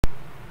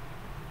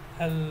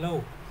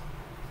Hello.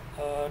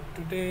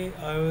 Today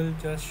I will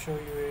just show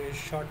you a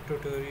short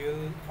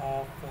tutorial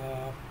of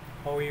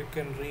how you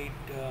can read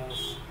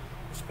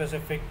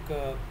specific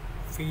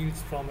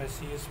fields from a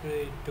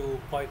CSV to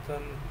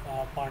Python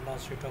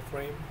pandas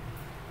dataframe,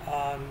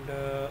 and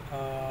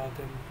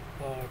then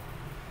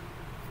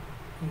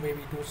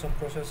maybe do some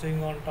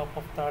processing on top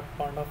of that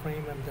panda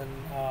frame, and then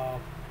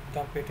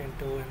dump it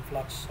into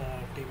influx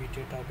DB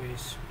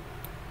database.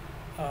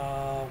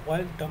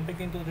 While dumping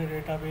into the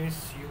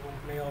database, you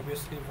may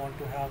obviously want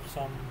to have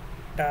some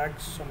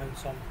tags,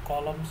 some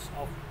columns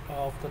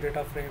of the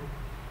data frame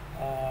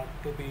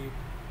to be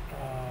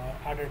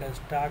added as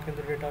tag in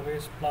the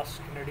database. Plus,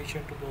 in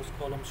addition to those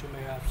columns, you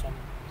may have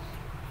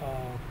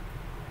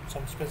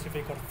some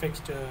specific or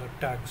fixed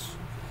tags.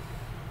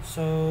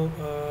 So,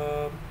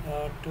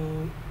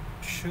 to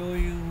show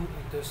you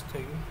this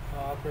thing,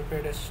 I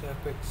prepared a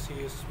quick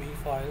CSV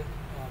file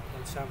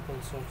called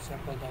samples of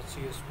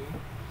sample.csv.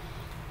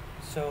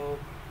 So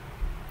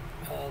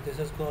this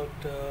has got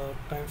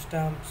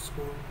timestamp,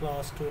 school,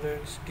 class,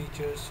 students,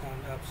 teachers,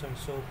 and absent.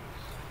 So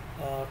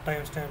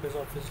timestamp is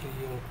obviously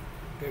your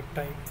date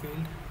time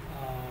field,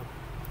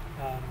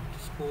 and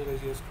school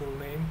is your school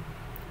name,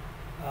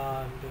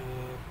 and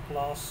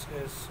class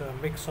is a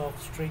mix of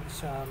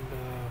strings and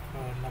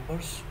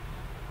numbers.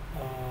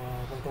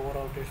 But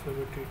overall, this will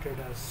be treated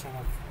as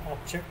an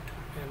object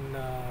in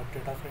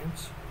data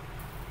frames.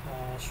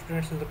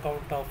 Students is the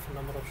count of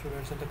number of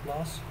students in the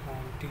class,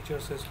 and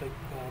teachers is like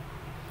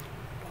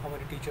how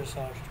many teachers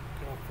are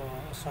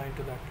assigned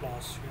to that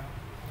class.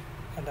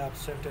 Yeah, and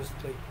absent is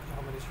like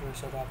how many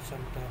students are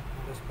absent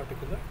on this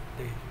particular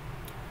day.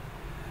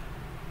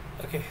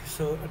 Okay,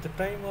 so at the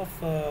time of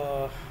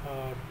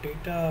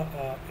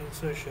data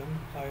insertion,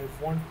 I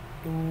want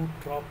to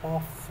drop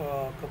off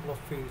a couple of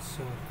fields.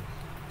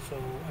 So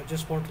I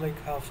just want to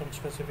like have some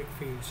specific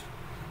fields.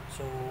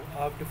 So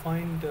I've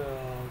defined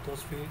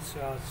those fields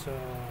as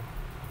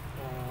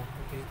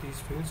these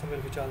fields,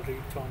 which I'll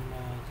read from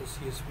the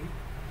CSV,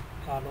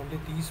 and only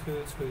these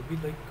fields will be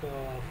like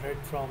read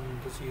from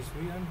the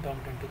CSV and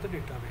dumped into the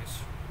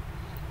database.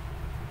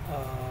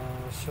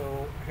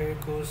 So here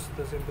goes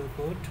the simple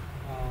code.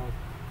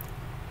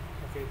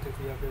 Okay,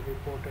 we have a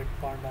reported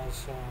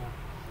pandas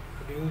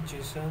reduce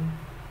JSON.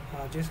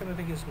 JSON I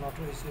think is not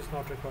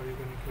required.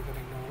 You can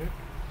ignore it.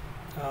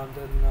 And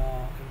then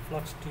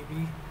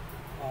influxdb.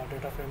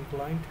 Data frame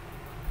client,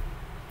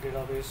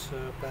 database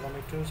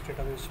parameters,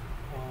 database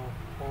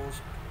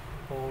host,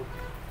 port,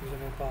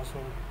 username,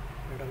 password,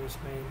 database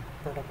name,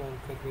 protocol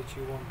with which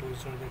you want to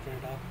insert the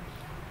data.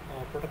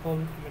 Protocol,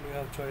 when you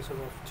have choices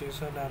of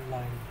JSON and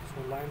line.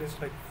 So line is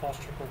like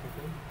faster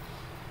protocol.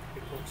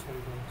 It works very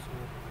well. So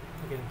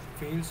again,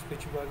 fields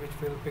which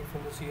we'll pick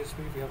from the CSV.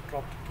 We have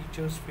dropped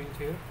teachers field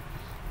here.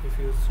 If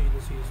you see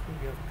the CSV,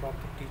 we have dropped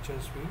the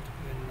teachers field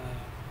in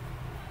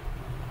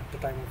the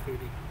time of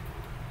reading.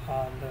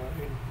 And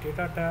in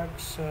data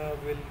tags,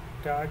 we'll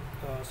tag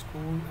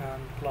school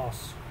and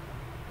class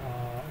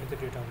in the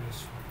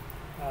database,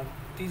 and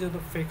these are the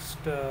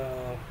fixed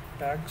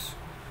tags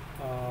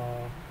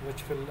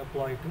which will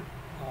apply to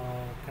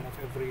kind of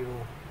every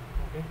row.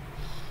 Okay,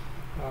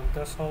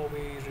 that's how we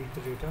read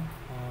the data.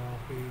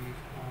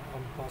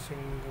 I'm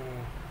passing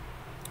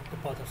the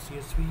path of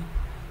CSV.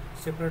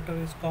 Separator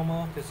is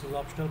comma. This is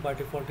optional. By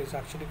default is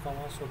actually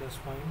comma, so that's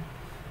fine.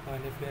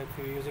 And if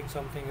you're using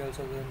something else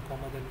other than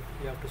comma, then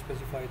you have to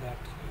specify that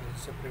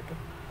separator.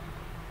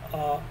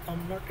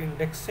 I'm not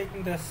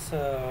indexing this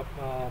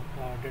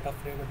data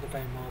frame at the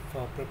time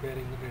of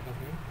preparing the data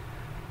frame,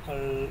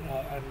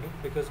 and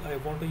because I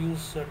want to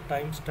use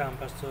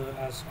timestamp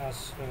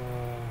as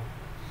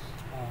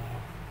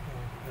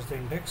the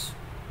index,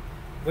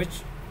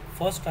 which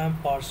first I'm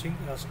parsing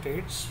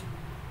states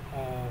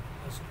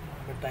as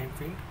a time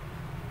field,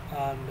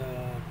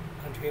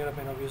 and here I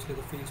mean obviously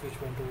the fields which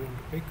we want to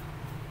pick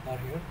are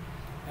here,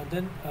 and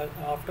then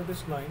after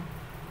this line,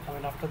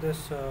 after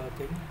this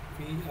thing,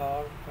 we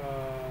are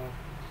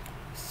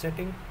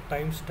setting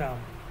timestamp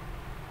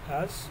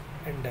as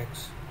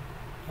index.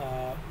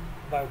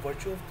 By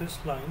virtue of this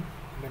line,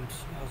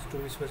 as to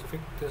be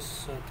specific,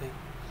 this thing,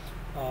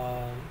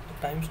 the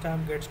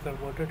timestamp gets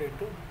converted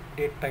into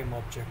date time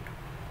object.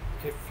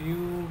 If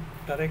you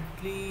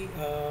directly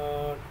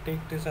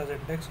take this as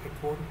index, it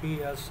won't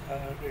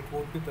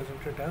be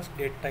presented as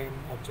date time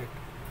object.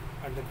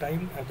 And the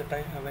time at the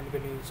time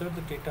when you insert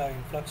the data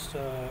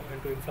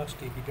into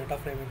influxdb data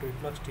frame into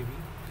influxdb,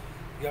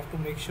 you have to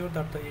make sure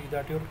that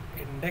your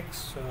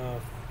index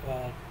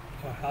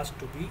has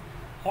to be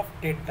of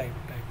date time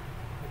type.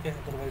 Okay,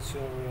 otherwise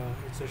your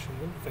insertion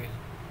will fail.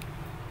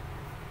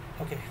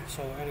 Okay,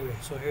 so anyway,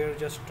 so here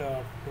just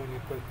doing a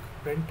quick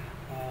print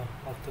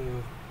of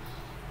the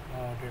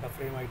data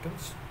frame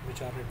items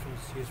which are read from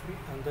the CSV,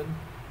 and then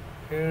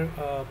here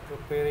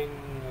preparing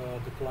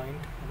the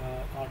client,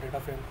 our data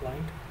frame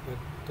client with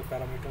the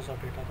parameters of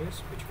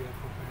database which we have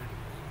prepared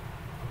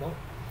above,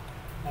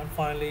 and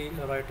finally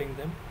writing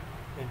them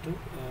into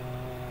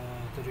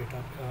the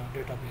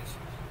database.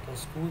 The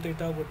school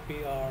data would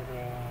be our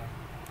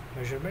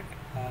measurement,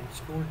 and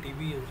school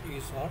DB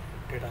is our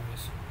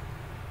database.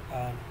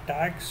 And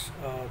tags,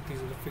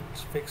 these are the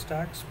fixed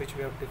tags which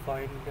we have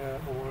defined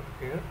over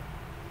here.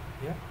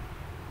 Yeah.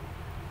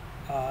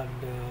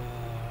 And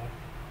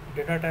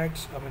data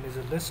tags, is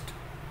a list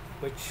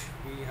which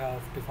we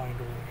have defined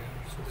over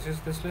here. So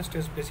this list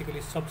is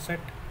basically subset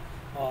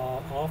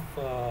of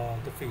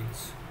the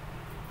fields.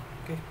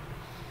 Okay.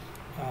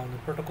 And the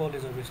protocol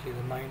is obviously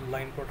the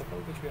 9-line protocol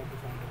which we have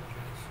defined over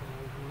here. So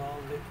now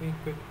let me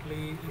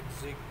quickly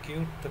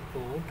execute the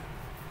code.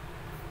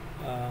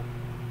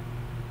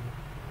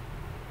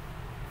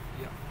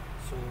 Yeah,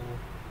 so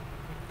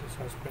this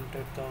has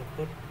printed the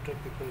output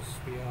because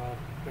we are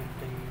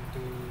printing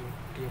the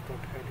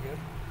df.head here.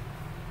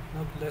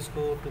 Now let's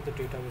go to the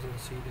database and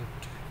see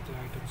that the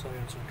items are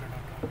inserted or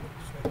not.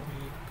 So let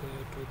me go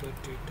to the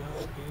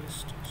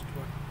database, test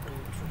 1, 2,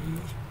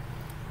 3.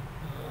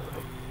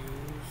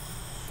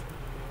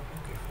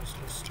 Okay, first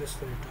let's list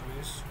the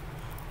database.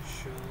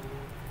 Show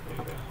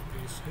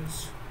databases.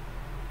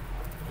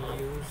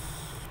 Use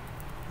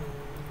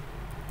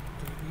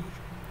DB.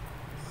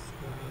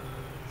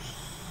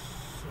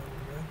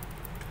 Select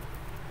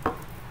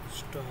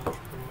star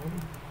from.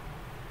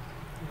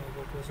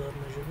 What was our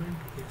measurement?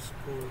 Okay,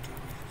 school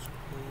DB.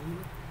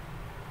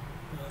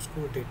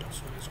 School data.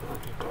 Sorry, school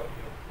data.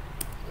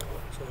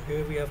 So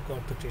here we have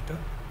got the data.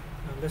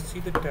 Now let's see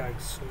the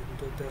tags.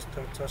 So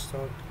that's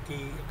our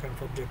key kind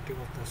of objective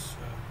of this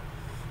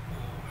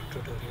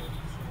tutorial.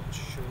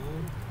 So show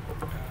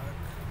tag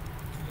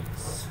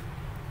keys.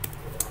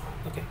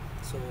 Okay,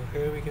 so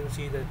here we can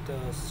see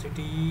that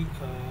city,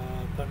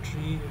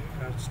 country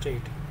and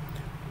state,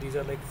 these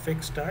are like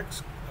fixed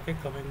tags, okay,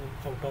 coming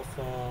out of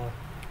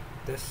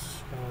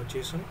this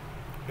JSON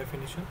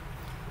definition.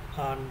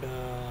 And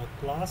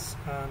class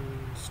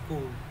and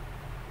school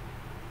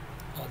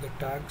are the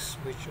tags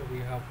which we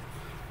have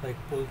like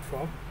pulled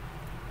from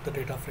the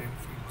data frame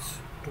fields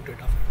to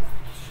data frame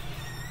fields.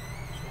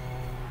 So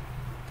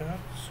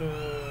that's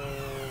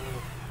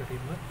pretty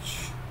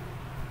much.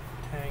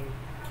 Thank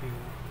you.